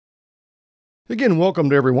Again, welcome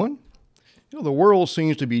to everyone. The world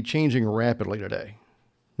seems to be changing rapidly today,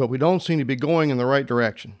 but we don't seem to be going in the right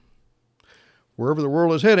direction. Wherever the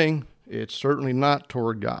world is heading, it's certainly not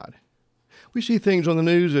toward God. We see things on the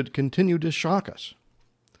news that continue to shock us.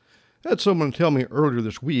 I had someone tell me earlier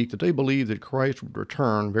this week that they believe that Christ would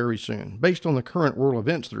return very soon, based on the current world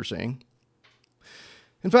events they're seeing.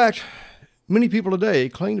 In fact, many people today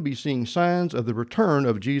claim to be seeing signs of the return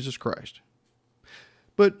of Jesus Christ.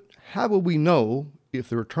 But how will we know if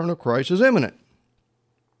the return of Christ is imminent?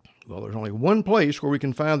 Well, there's only one place where we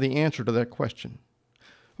can find the answer to that question.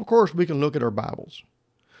 Of course, we can look at our Bibles.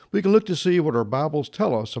 We can look to see what our Bibles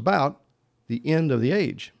tell us about the end of the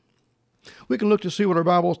age. We can look to see what our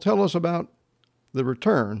Bibles tell us about the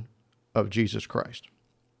return of Jesus Christ.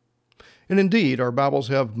 And indeed, our Bibles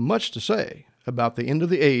have much to say about the end of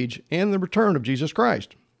the age and the return of Jesus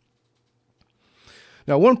Christ.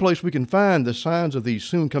 Now, one place we can find the signs of these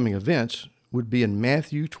soon coming events would be in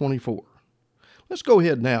Matthew 24. Let's go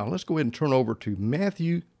ahead now. Let's go ahead and turn over to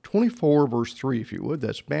Matthew 24, verse 3, if you would.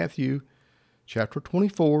 That's Matthew chapter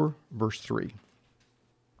 24, verse 3.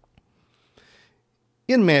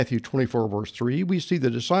 In Matthew 24, verse 3, we see the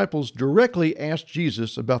disciples directly ask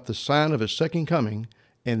Jesus about the sign of his second coming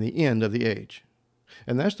and the end of the age.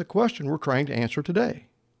 And that's the question we're trying to answer today.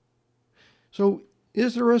 So,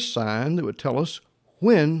 is there a sign that would tell us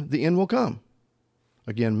when the end will come?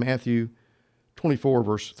 Again, Matthew 24,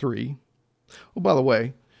 verse 3. Oh, by the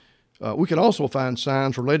way, we can also find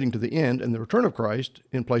signs relating to the end and the return of Christ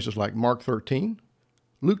in places like Mark 13,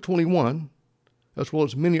 Luke 21, as well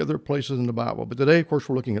as many other places in the Bible. But today, of course,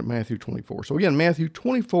 we're looking at Matthew 24. So again, Matthew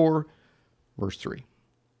 24, verse 3.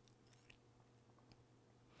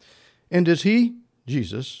 And as he,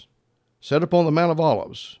 Jesus, sat upon the Mount of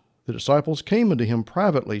Olives, the disciples came unto him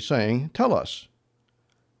privately, saying, Tell us,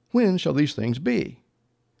 when shall these things be?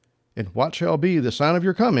 And what shall be the sign of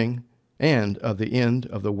your coming and of the end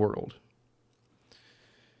of the world?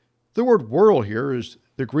 The word world here is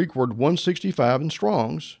the Greek word 165 in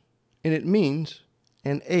Strong's, and it means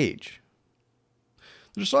an age.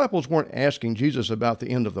 The disciples weren't asking Jesus about the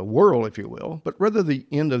end of the world, if you will, but rather the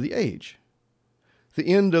end of the age, the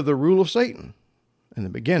end of the rule of Satan, and the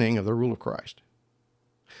beginning of the rule of Christ.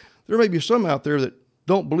 There may be some out there that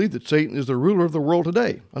don't believe that Satan is the ruler of the world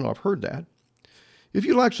today. I know I've heard that. If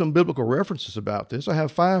you'd like some biblical references about this, I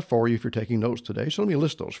have 5 for you if you're taking notes today, so let me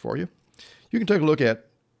list those for you. You can take a look at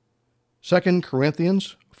 2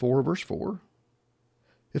 Corinthians 4, verse 4,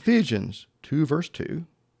 Ephesians 2, verse 2,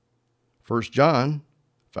 1 John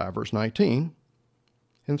 5, verse 19,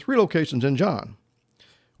 and 3 locations in John.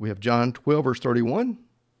 We have John 12, verse 31,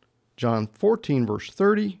 John 14, verse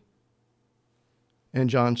 30, and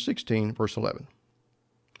John 16, verse 11.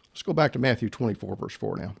 Let's go back to Matthew 24, verse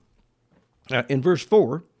 4 now. In verse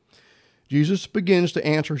 4, Jesus begins to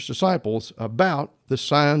answer his disciples about the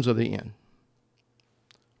signs of the end.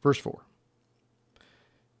 Verse 4.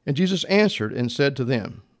 And Jesus answered and said to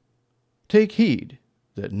them, Take heed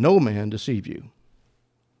that no man deceive you.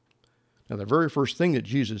 Now, the very first thing that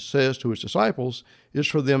Jesus says to his disciples is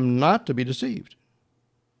for them not to be deceived.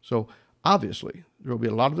 So, obviously, there will be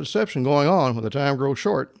a lot of deception going on when the time grows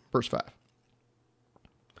short. Verse 5.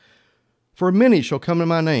 For many shall come in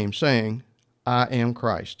my name, saying, I am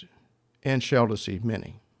Christ, and shall deceive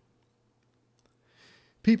many.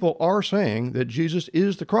 People are saying that Jesus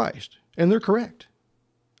is the Christ, and they're correct.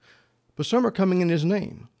 But some are coming in his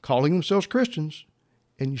name, calling themselves Christians,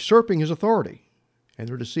 and usurping his authority, and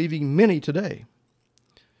they're deceiving many today.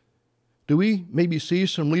 Do we maybe see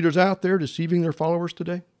some leaders out there deceiving their followers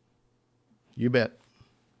today? You bet.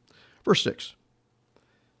 Verse 6.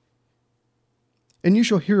 And you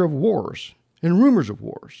shall hear of wars and rumors of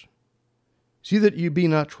wars. See that you be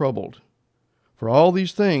not troubled, for all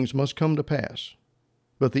these things must come to pass.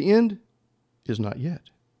 But the end is not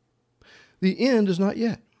yet. The end is not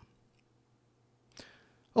yet.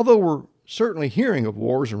 Although we're certainly hearing of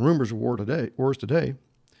wars and rumors of wars today,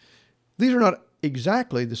 these are not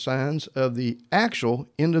exactly the signs of the actual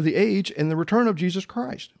end of the age and the return of Jesus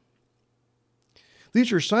Christ.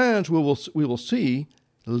 These are signs we will see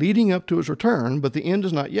leading up to his return, but the end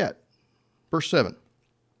is not yet. Verse 7.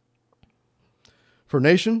 For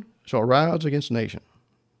nation shall rise against nation.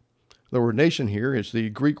 The word nation here is the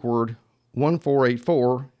Greek word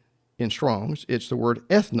 1484 in Strong's. It's the word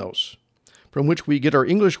ethnos, from which we get our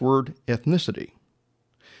English word ethnicity.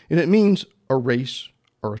 And it means a race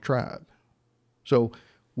or a tribe. So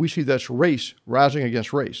we see that's race rising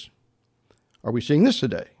against race. Are we seeing this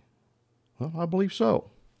today? Well, I believe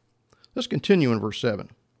so. Let's continue in verse 7.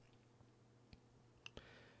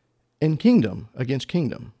 And kingdom against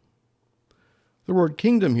kingdom. The word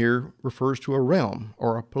kingdom here refers to a realm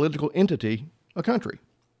or a political entity, a country.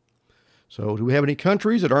 So do we have any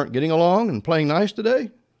countries that aren't getting along and playing nice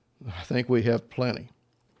today? I think we have plenty.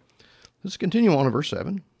 Let's continue on to verse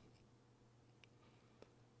 7.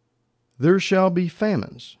 There shall be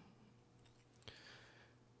famines.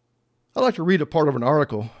 I'd like to read a part of an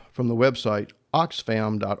article from the website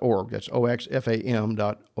oxfam.org. That's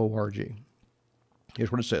oxfam.org.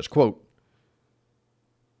 Here's what it says, quote,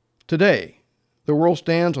 "Today, the world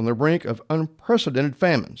stands on the brink of unprecedented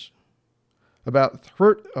famines. About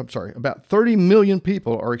 30 million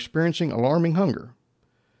people are experiencing alarming hunger.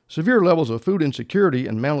 Severe levels of food insecurity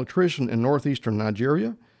and malnutrition in northeastern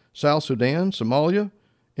Nigeria, South Sudan, Somalia,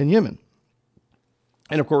 and Yemen.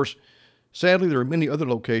 And of course, sadly, there are many other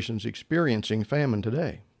locations experiencing famine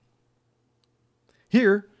today.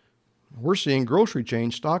 Here, we're seeing grocery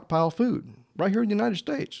chains stockpile food right here in the United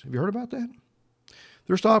States. Have you heard about that?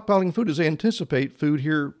 They're stockpiling food as they anticipate food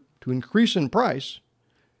here to increase in price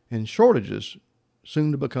and shortages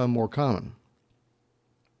soon to become more common.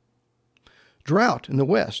 Drought in the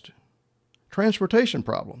West, transportation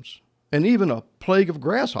problems, and even a plague of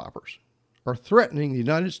grasshoppers are threatening the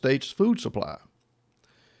United States food supply.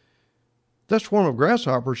 That swarm of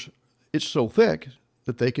grasshoppers, it's so thick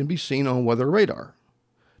that they can be seen on weather radar,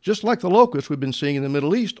 just like the locusts we've been seeing in the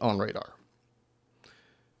Middle East on radar.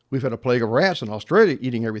 We've had a plague of rats in Australia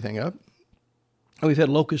eating everything up, and we've had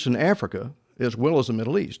locusts in Africa as well as the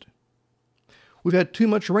Middle East. We've had too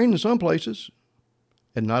much rain in some places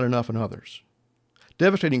and not enough in others,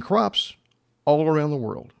 devastating crops all around the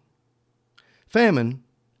world. Famine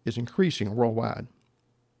is increasing worldwide.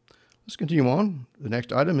 Let's continue on. The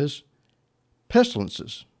next item is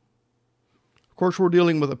pestilences. Of course, we're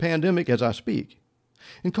dealing with a pandemic as I speak.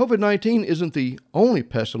 And COVID-19 isn't the only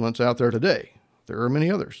pestilence out there today. There are many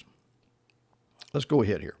others. Let's go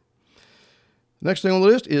ahead here. Next thing on the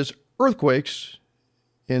list is earthquakes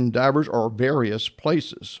in divers or various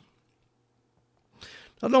places.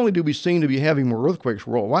 Not only do we seem to be having more earthquakes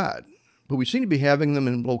worldwide, but we seem to be having them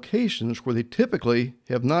in locations where they typically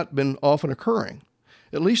have not been often occurring,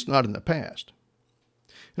 at least not in the past.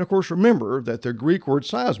 And of course, remember that the Greek word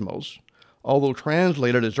seismos, although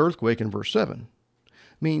translated as earthquake in verse 7,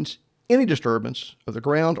 means any disturbance of the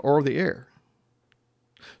ground or the air.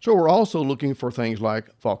 So we're also looking for things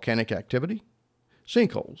like volcanic activity,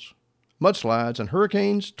 sinkholes, mudslides, and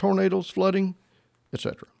hurricanes, tornadoes, flooding,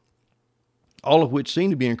 etc., all of which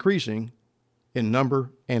seem to be increasing in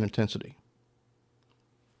number and intensity.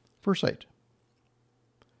 Verse 8.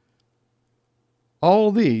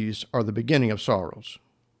 All these are the beginning of sorrows.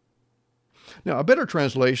 Now, a better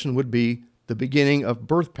translation would be the beginning of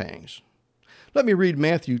birth pangs. Let me read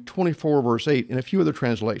Matthew 24, verse 8, and a few other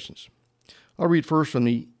translations. I'll read first from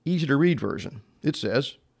the easy-to-read version. It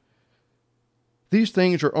says, "These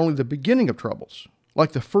things are only the beginning of troubles,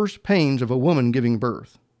 like the first pains of a woman giving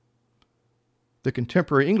birth." The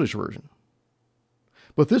Contemporary English Version.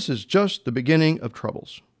 "But this is just the beginning of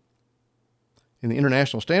troubles." And the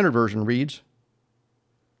International Standard Version reads,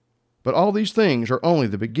 "But all these things are only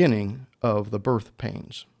the beginning of the birth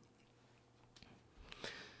pains."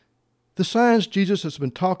 The signs Jesus has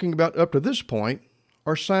been talking about up to this point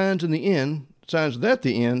are signs in the end, signs that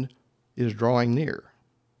the end is drawing near.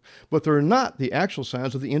 But they're not the actual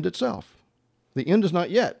signs of the end itself. The end is not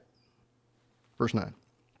yet. Verse 9.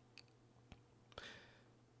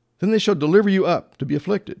 "Then they shall deliver you up to be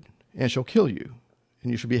afflicted, and shall kill you,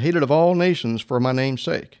 and you shall be hated of all nations for my name's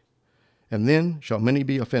sake. And then shall many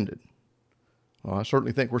be offended." Well, I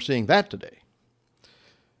certainly think we're seeing that today.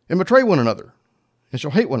 "And betray one another, and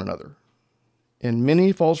shall hate one another. And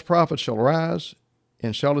many false prophets shall rise,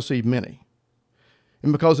 and shall deceive many.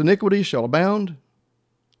 And because iniquity shall abound,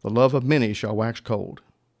 the love of many shall wax cold.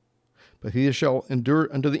 But he that shall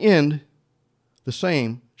endure unto the end, the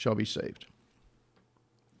same shall be saved."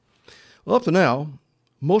 Well, up to now,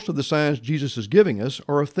 most of the signs Jesus is giving us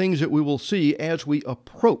are of things that we will see as we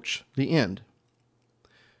approach the end.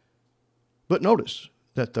 But notice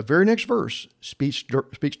that the very next verse speaks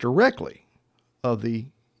directly of the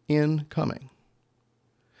end coming.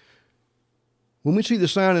 When we see the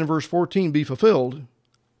sign in verse 14 be fulfilled,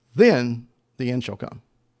 then the end shall come.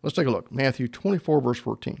 Let's take a look. Matthew 24, verse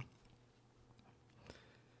 14.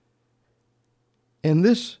 "And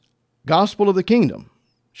this gospel of the kingdom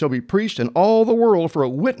shall be preached in all the world for a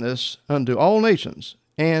witness unto all nations,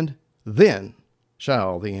 and then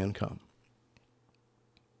shall the end come."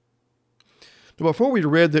 Now, before we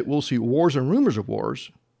read that we'll see wars and rumors of wars,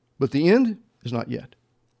 but the end is not yet.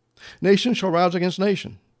 "Nation shall rise against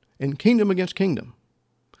nation, and kingdom against kingdom.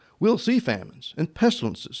 We'll see famines and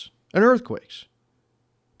pestilences and earthquakes.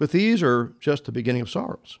 But these are just the beginning of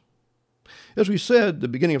sorrows. As we said, the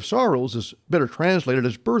beginning of sorrows is better translated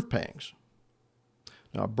as birth pangs.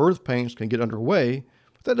 Now, birth pains can get underway,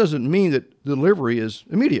 but that doesn't mean that delivery is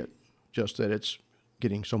immediate, just that it's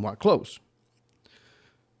getting somewhat close.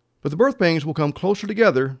 But the birth pains will come closer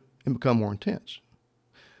together and become more intense.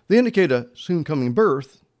 They indicate a soon coming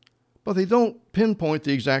birth, but they don't pinpoint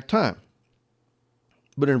the exact time.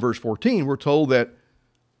 But in verse 14, we're told that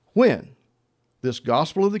when this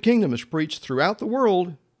gospel of the kingdom is preached throughout the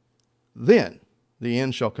world, then the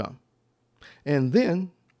end shall come. And then,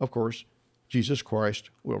 of course, Jesus Christ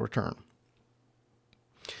will return.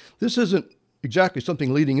 This isn't exactly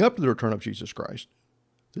something leading up to the return of Jesus Christ.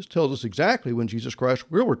 This tells us exactly when Jesus Christ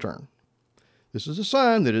will return. This is a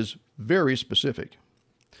sign that is very specific.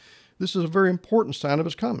 This is a very important sign of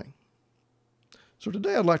his coming. So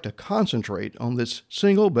today I'd like to concentrate on this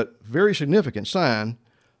single but very significant sign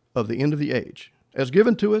of the end of the age, as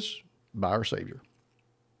given to us by our Savior.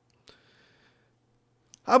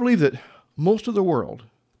 I believe that most of the world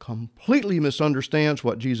completely misunderstands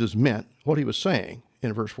what Jesus meant, what he was saying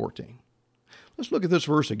in verse 14. Let's look at this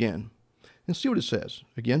verse again and see what it says.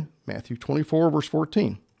 Again, Matthew 24, verse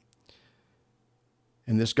 14.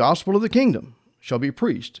 And this gospel of the kingdom shall be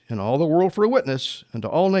preached in all the world for a witness unto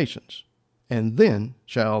all nations, and then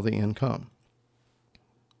shall the end come.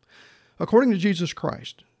 According to Jesus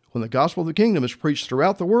Christ, when the gospel of the kingdom is preached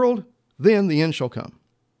throughout the world, then the end shall come.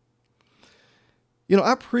 You know,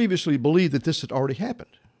 I previously believed that this had already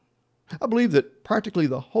happened. I believe that practically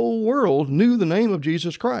the whole world knew the name of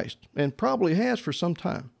Jesus Christ, and probably has for some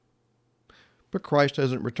time. But Christ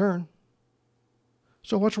hasn't returned.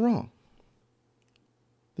 So what's wrong?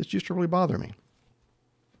 This used to really bother me.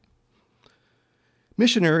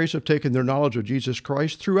 Missionaries have taken their knowledge of Jesus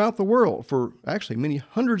Christ throughout the world for actually many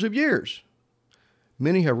hundreds of years.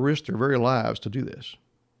 Many have risked their very lives to do this.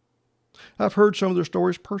 I've heard some of their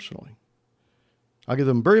stories personally. I give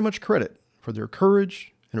them very much credit for their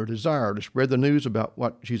courage and their desire to spread the news about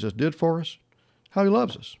what Jesus did for us, how he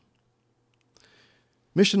loves us.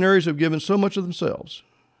 Missionaries have given so much of themselves,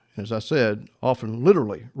 and as I said, often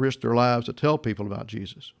literally risked their lives to tell people about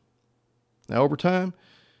Jesus. Now, over time,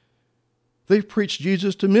 they've preached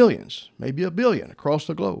Jesus to millions, maybe 1 billion, across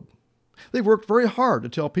the globe. They've worked very hard to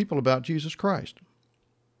tell people about Jesus Christ.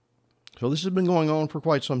 So this has been going on for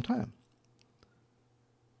quite some time.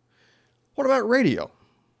 What about radio?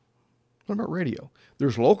 What about radio?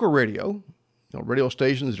 There's local radio, radio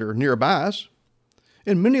stations that are nearby us,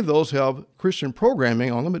 and many of those have Christian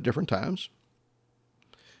programming on them at different times.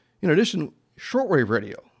 In addition, shortwave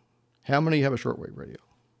radio. How many have a shortwave radio?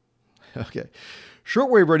 Okay.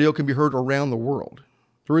 Shortwave radio can be heard around the world.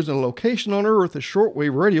 There isn't a location on Earth that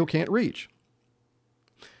shortwave radio can't reach.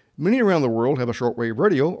 Many around the world have a shortwave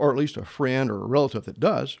radio, or at least a friend or a relative that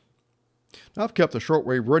does. I've kept a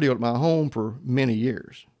shortwave radio at my home for many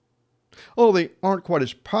years. Although they aren't quite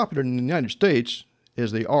as popular in the United States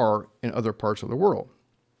as they are in other parts of the world.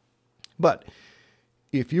 But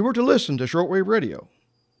if you were to listen to shortwave radio,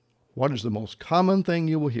 what is the most common thing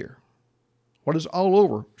you will hear? What is all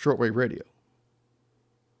over shortwave radio?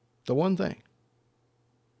 The one thing.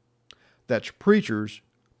 That's preachers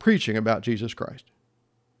preaching about Jesus Christ.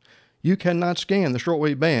 You cannot scan the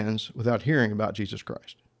shortwave bands without hearing about Jesus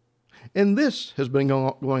Christ. And this has been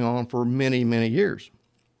going on for many, many years.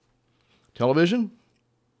 Television?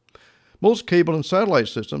 Most cable and satellite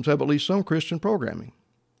systems have at least some Christian programming.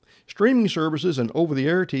 Streaming services and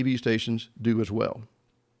over-the-air TV stations do as well.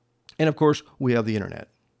 And of course, we have the internet.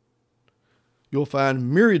 You'll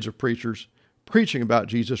find myriads of preachers preaching about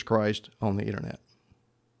Jesus Christ on the internet.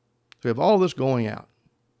 So we have all this going out.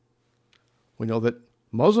 We know that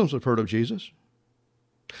Muslims have heard of Jesus.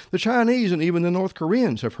 The Chinese and even the North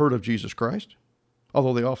Koreans have heard of Jesus Christ,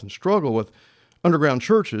 although they often struggle with underground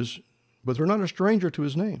churches, but they're not a stranger to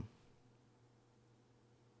his name.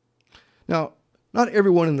 Now, not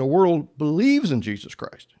everyone in the world believes in Jesus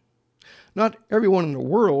Christ. Not everyone in the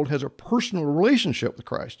world has a personal relationship with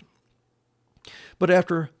Christ. But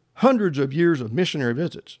after hundreds of years of missionary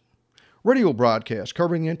visits, radio broadcasts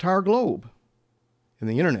covering the entire globe, and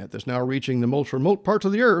the internet that's now reaching the most remote parts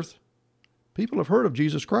of the earth, people have heard of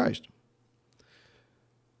Jesus Christ.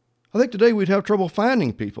 I think today we'd have trouble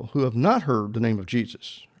finding people who have not heard the name of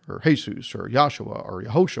Jesus, or Jesus, or Yahshua, or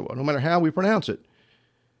Yehoshua, no matter how we pronounce it.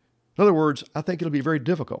 In other words, I think it'll be very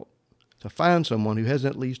difficult to find someone who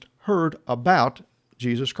hasn't at least heard about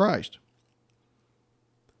Jesus Christ.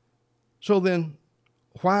 So then,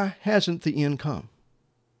 why hasn't the end come?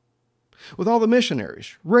 With all the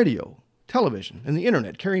missionaries, radio, television, and the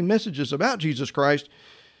internet carrying messages about Jesus Christ,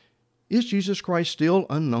 is Jesus Christ still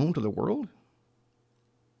unknown to the world?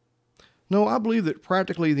 No, I believe that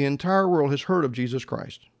practically the entire world has heard of Jesus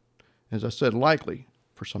Christ. As I said, likely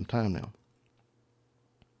for some time now.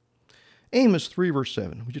 Amos 3, verse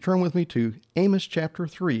 7. Would you turn with me to Amos chapter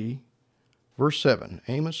 3, verse 7.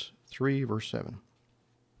 Amos 3, verse 7.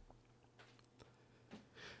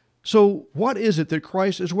 So what is it that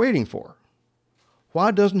Christ is waiting for?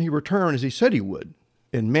 Why doesn't he return as he said he would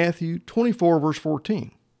in Matthew 24, verse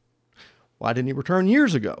 14? Why didn't he return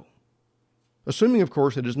years ago? Assuming, of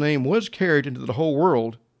course, that his name was carried into the whole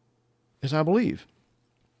world, as I believe.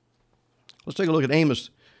 Let's take a look at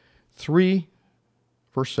Amos 3,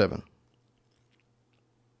 verse 7.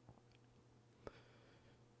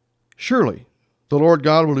 Surely the Lord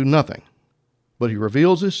God will do nothing, but he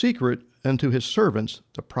reveals his secret unto his servants,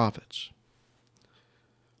 the prophets.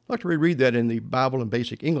 I'd like to reread that in the Bible and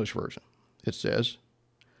Basic English Version. It says,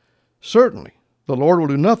 certainly the Lord will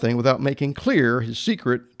do nothing without making clear his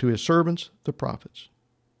secret to his servants, the prophets.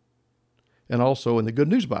 And also in the Good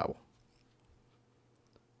News Bible.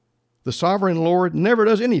 The sovereign Lord never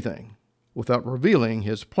does anything without revealing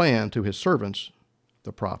his plan to his servants,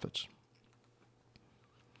 the prophets.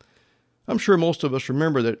 I'm sure most of us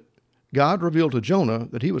remember that God revealed to Jonah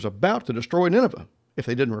that he was about to destroy Nineveh if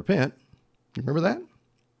they didn't repent. You remember that?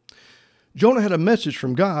 Jonah had a message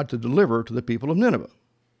from God to deliver to the people of Nineveh.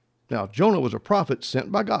 Now, Jonah was a prophet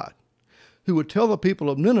sent by God who would tell the people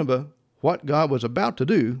of Nineveh what God was about to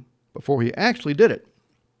do before he actually did it.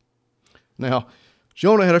 Now,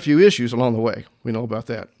 Jonah had a few issues along the way. We know about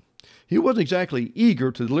that. He wasn't exactly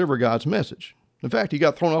eager to deliver God's message. In fact, he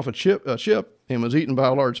got thrown off a ship and was eaten by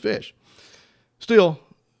a large fish. Still,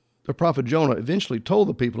 the prophet Jonah eventually told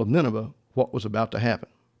the people of Nineveh what was about to happen.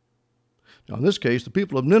 Now, in this case, the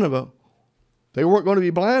people of Nineveh, they weren't going to be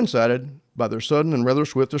blindsided by their sudden and rather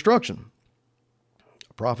swift destruction.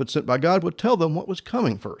 A prophet sent by God would tell them what was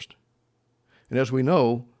coming first. And as we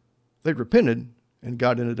know, they repented and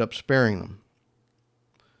God ended up sparing them.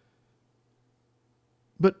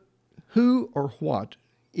 But who or what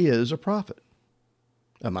is a prophet?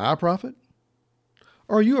 Am I a prophet?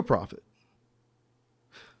 Are you a prophet?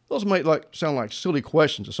 Those might sound like silly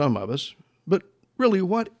questions to some of us, but really,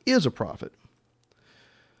 what is a prophet?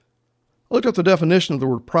 I looked up the definition of the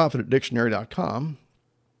word prophet at dictionary.com.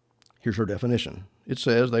 Here's her definition. It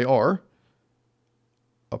says they are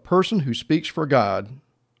a person who speaks for God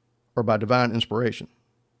or by divine inspiration.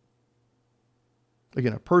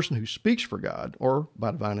 Again, a person who speaks for God or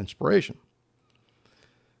by divine inspiration.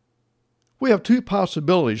 We have two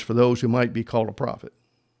possibilities for those who might be called a prophet.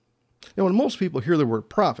 Now, when most people hear the word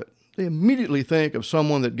prophet, they immediately think of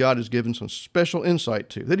someone that God has given some special insight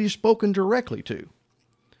to, that he's spoken directly to.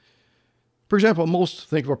 For example, most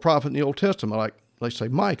think of a prophet in the Old Testament, like, let's say,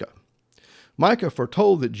 Micah. Micah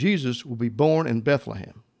foretold that Jesus will be born in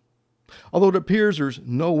Bethlehem. Although it appears there's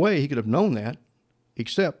no way he could have known that,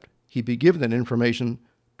 except he be given that information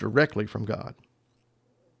directly from God.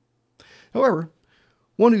 However,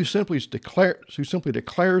 one who simply declares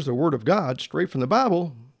the word of God straight from the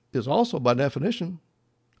Bible is also, by definition,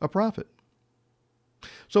 a prophet.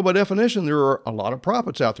 So by definition, there are a lot of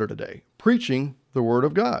prophets out there today preaching the word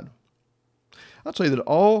of God. I'd say that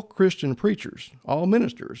all Christian preachers, all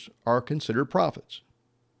ministers, are considered prophets,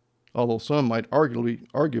 although some might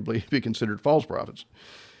arguably be considered false prophets.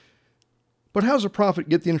 But how does a prophet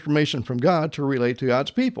get the information from God to relate to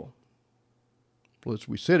God's people? Well, as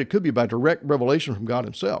we said, it could be by direct revelation from God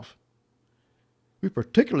himself. We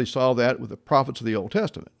particularly saw that with the prophets of the Old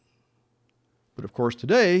Testament. But of course,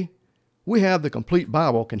 today, we have the complete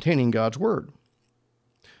Bible containing God's Word.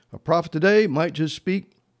 A prophet today might just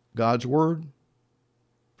speak God's Word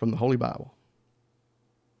from the Holy Bible.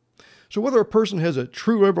 So whether a person has a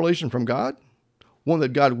true revelation from God, one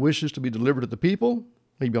that God wishes to be delivered to the people,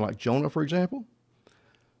 maybe like Jonah, for example,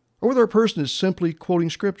 or whether a person is simply quoting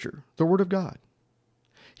Scripture, the Word of God,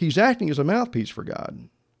 he's acting as a mouthpiece for God, and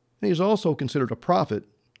he's also considered a prophet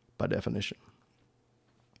by definition.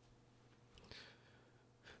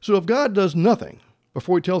 So if God does nothing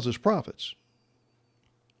before he tells his prophets,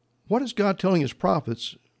 what is God telling his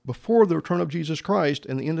prophets before the return of Jesus Christ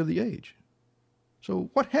and the end of the age? So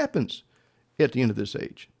what happens at the end of this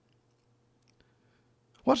age?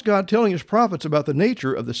 What's God telling his prophets about the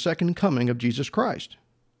nature of the second coming of Jesus Christ?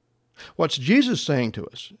 What's Jesus saying to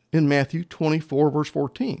us in Matthew 24, verse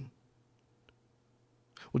 14?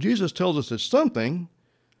 Well, Jesus tells us that something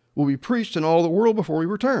will be preached in all the world before he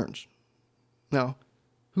returns. Now,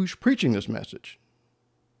 who's preaching this message?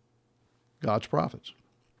 God's prophets.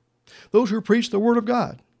 Those who preach the word of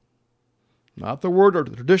God. Not the word or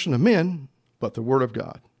the tradition of men, but the word of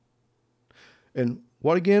God. And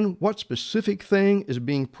what specific thing is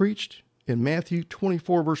being preached in Matthew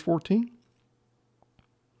 24, verse 14?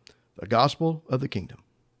 the gospel of the kingdom.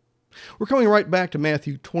 We're coming right back to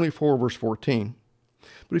Matthew 24, verse 14.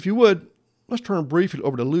 But if you would, let's turn briefly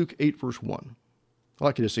over to Luke 8, verse 1. I'd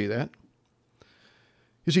like you to see that.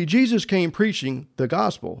 You see, Jesus came preaching the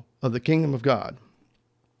gospel of the kingdom of God.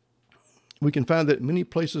 We can find that in many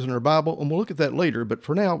places in our Bible, and we'll look at that later, but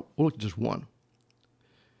for now, we'll look at just one.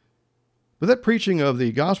 But that preaching of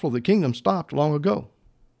the gospel of the kingdom stopped long ago.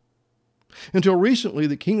 Until recently,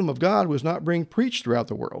 the kingdom of God was not being preached throughout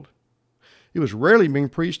the world. It was rarely being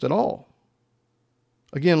preached at all.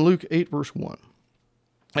 Again, Luke 8, verse 1.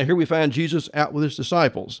 And here we find Jesus out with his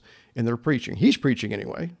disciples, and they're preaching. He's preaching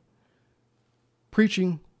anyway.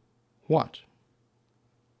 Preaching what?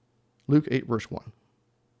 Luke 8, verse 1.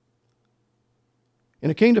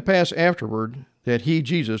 And it came to pass afterward that he,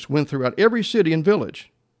 Jesus, went throughout every city and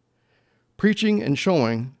village, preaching and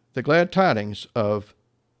showing the glad tidings of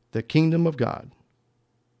the kingdom of God.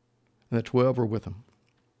 And the 12 were with him.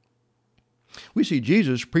 We see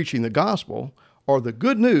Jesus preaching the gospel, or the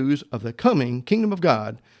good news of the coming kingdom of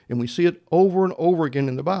God, and we see it over and over again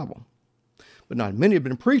in the Bible. But not many have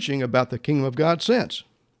been preaching about the kingdom of God since.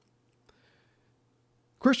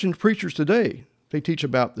 Christian preachers today, they teach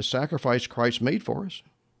about the sacrifice Christ made for us.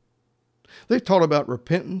 They've taught about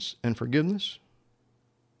repentance and forgiveness.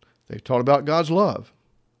 They've taught about God's love.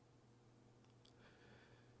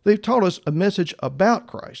 They've taught us a message about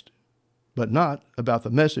Christ, but not about the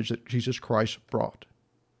message that Jesus Christ brought,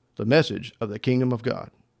 the message of the kingdom of God.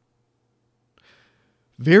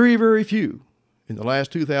 Very, very few in the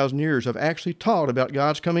last 2,000 years have actually taught about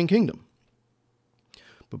God's coming kingdom.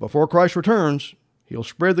 But before Christ returns, he'll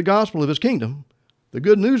spread the gospel of his kingdom, the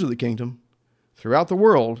good news of the kingdom, throughout the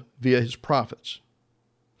world via his prophets.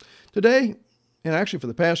 Today, and actually for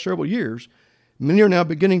the past several years, many are now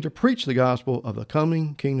beginning to preach the gospel of the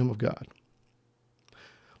coming kingdom of God.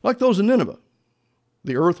 Like those in Nineveh,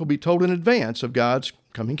 the earth will be told in advance of God's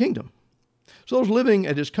coming kingdom. So those living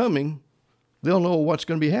at his coming, they'll know what's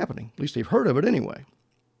going to be happening. At least they've heard of it anyway.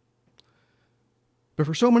 But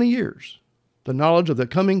for so many years, the knowledge of the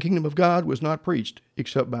coming kingdom of God was not preached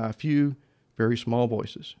except by a few very small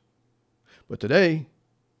voices. But today,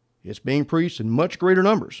 it's being preached in much greater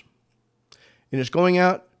numbers. And it's going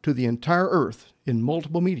out to the entire earth in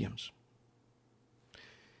multiple mediums.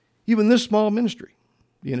 Even this small ministry,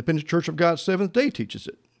 the Independent Church of God Seventh Day, teaches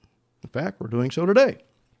it. In fact, we're doing so today.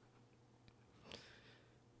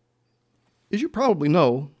 As you probably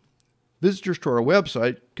know, visitors to our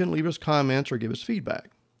website can leave us comments or give us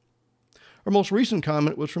feedback. Our most recent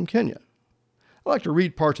comment was from Kenya. I'd like to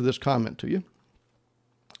read parts of this comment to you.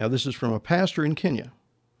 Now, this is from a pastor in Kenya.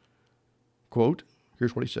 Quote,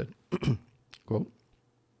 here's what he said. Quote,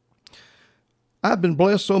 I've been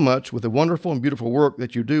blessed so much with the wonderful and beautiful work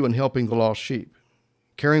that you do in helping the lost sheep.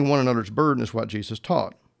 Carrying one another's burden is what Jesus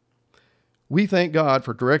taught. We thank God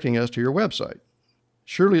for directing us to your website.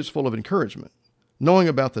 Surely it's full of encouragement, knowing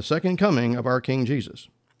about the second coming of our King Jesus.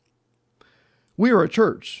 We are a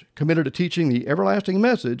church committed to teaching the everlasting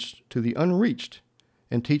message to the unreached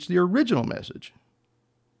and teach the original message.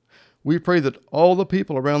 We pray that all the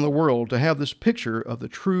people around the world to have this picture of the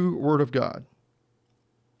true Word of God.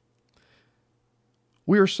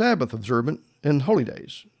 We are Sabbath observant and holy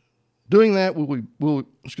days. Doing that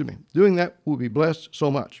will be blessed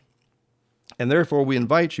so much. And therefore we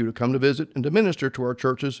invite you to come to visit and to minister to our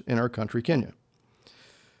churches in our country, Kenya.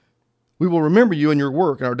 We will remember you and your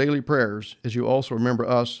work in our daily prayers, as you also remember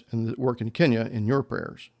us and the work in Kenya in your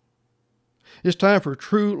prayers. It's time for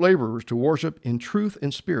true laborers to worship in truth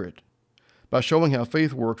and spirit by showing how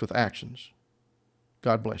faith works with actions.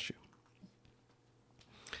 God bless you.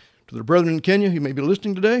 To the brethren in Kenya who may be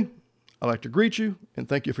listening today, I'd like to greet you and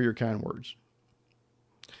thank you for your kind words.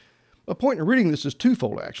 My point in reading this is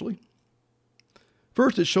twofold, actually.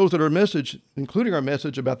 First, it shows that our message, including our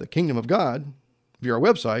message about the kingdom of God via our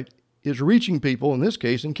website, is reaching people, in this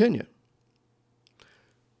case, in Kenya,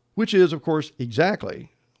 which is, of course,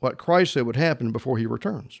 exactly what Christ said would happen before he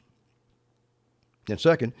returns. And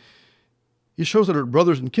second, it shows that our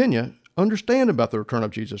brothers in Kenya understand about the return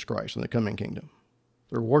of Jesus Christ and the coming kingdom.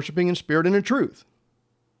 They're worshiping in spirit and in truth.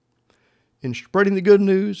 In spreading the good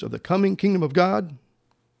news of the coming kingdom of God,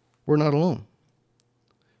 we're not alone.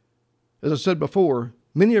 As I said before,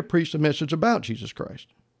 many have preached a message about Jesus Christ,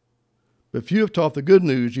 but few have taught the good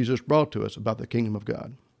news Jesus brought to us about the kingdom of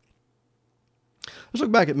God. Let's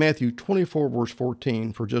look back at Matthew 24, verse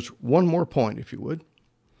 14 for just one more point, if you would.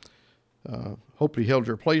 Hopefully you held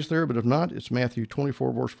your place there, but if not, it's Matthew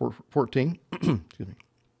 24, verse 14. Excuse me.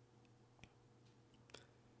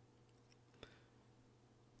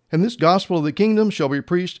 And this gospel of the kingdom shall be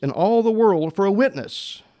preached in all the world for a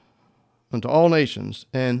witness. unto all nations,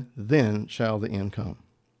 and then shall the end come.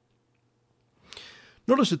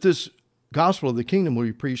 Notice that this gospel of the kingdom will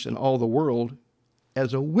be preached in all the world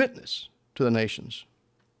as a witness to the nations.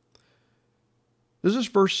 Does this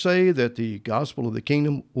verse say that the gospel of the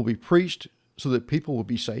kingdom will be preached so that people will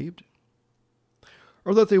be saved?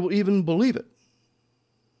 Or that they will even believe it?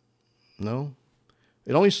 No.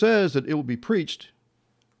 It only says that it will be preached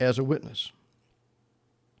as a witness.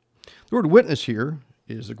 The word witness here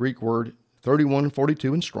is the Greek word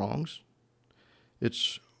 3142 in Strong's.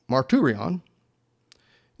 It's marturion,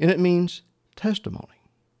 and it means testimony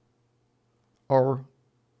or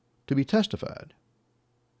to be testified.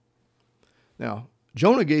 Now,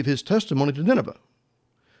 Jonah gave his testimony to Nineveh,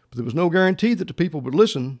 but there was no guarantee that the people would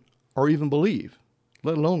listen or even believe,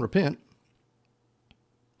 let alone repent.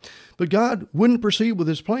 But God wouldn't proceed with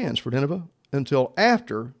his plans for Nineveh until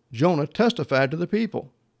after Jonah testified to the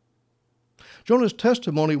people. Jonah's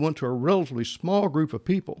testimony went to a relatively small group of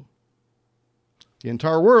people. The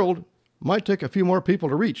entire world might take a few more people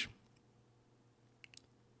to reach.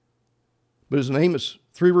 But as in Amos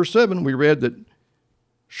 3 verse 7, we read that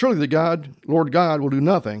surely the Lord God will do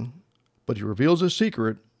nothing, but he reveals his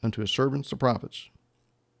secret unto his servants the prophets.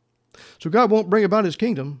 So God won't bring about his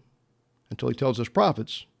kingdom until he tells his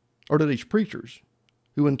prophets, or to these preachers,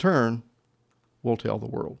 who in turn will tell the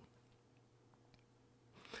world.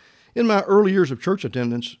 In my early years of church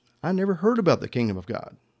attendance, I never heard about the kingdom of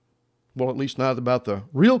God. Well, at least not about the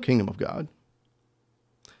real kingdom of God.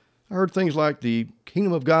 I heard things like the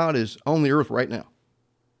kingdom of God is on the earth right now.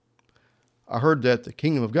 I heard that the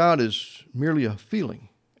kingdom of God is merely a feeling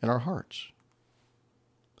in our hearts.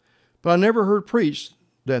 But I never heard preached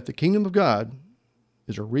that the kingdom of God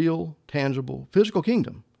is a real, tangible, physical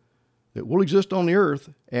kingdom that will exist on the earth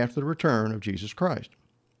after the return of Jesus Christ.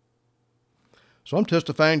 So I'm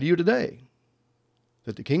testifying to you today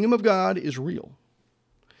that the kingdom of God is real.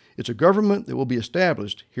 It's a government that will be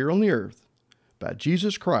established here on the earth by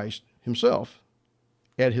Jesus Christ himself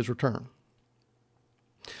at his return.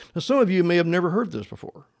 Now, some of you may have never heard this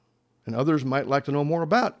before, and others might like to know more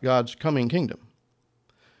about God's coming kingdom.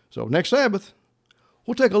 So next Sabbath,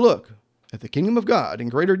 we'll take a look at the kingdom of God in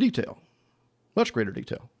greater detail, much greater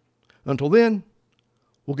detail. Until then,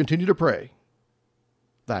 we'll continue to pray,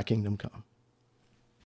 thy kingdom come.